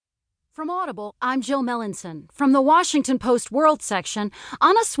From Audible, I'm Jill Mellinson. From the Washington Post World section,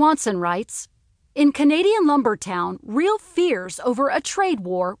 Anna Swanson writes, "In Canadian Lumbertown, real fears over a trade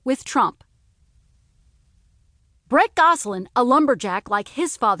war with Trump." Brett Goslin, a lumberjack like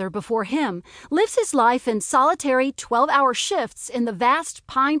his father before him, lives his life in solitary 12-hour shifts in the vast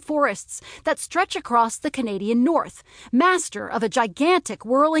pine forests that stretch across the Canadian North, master of a gigantic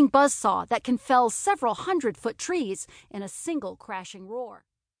whirling buzzsaw that can fell several hundred-foot trees in a single crashing roar.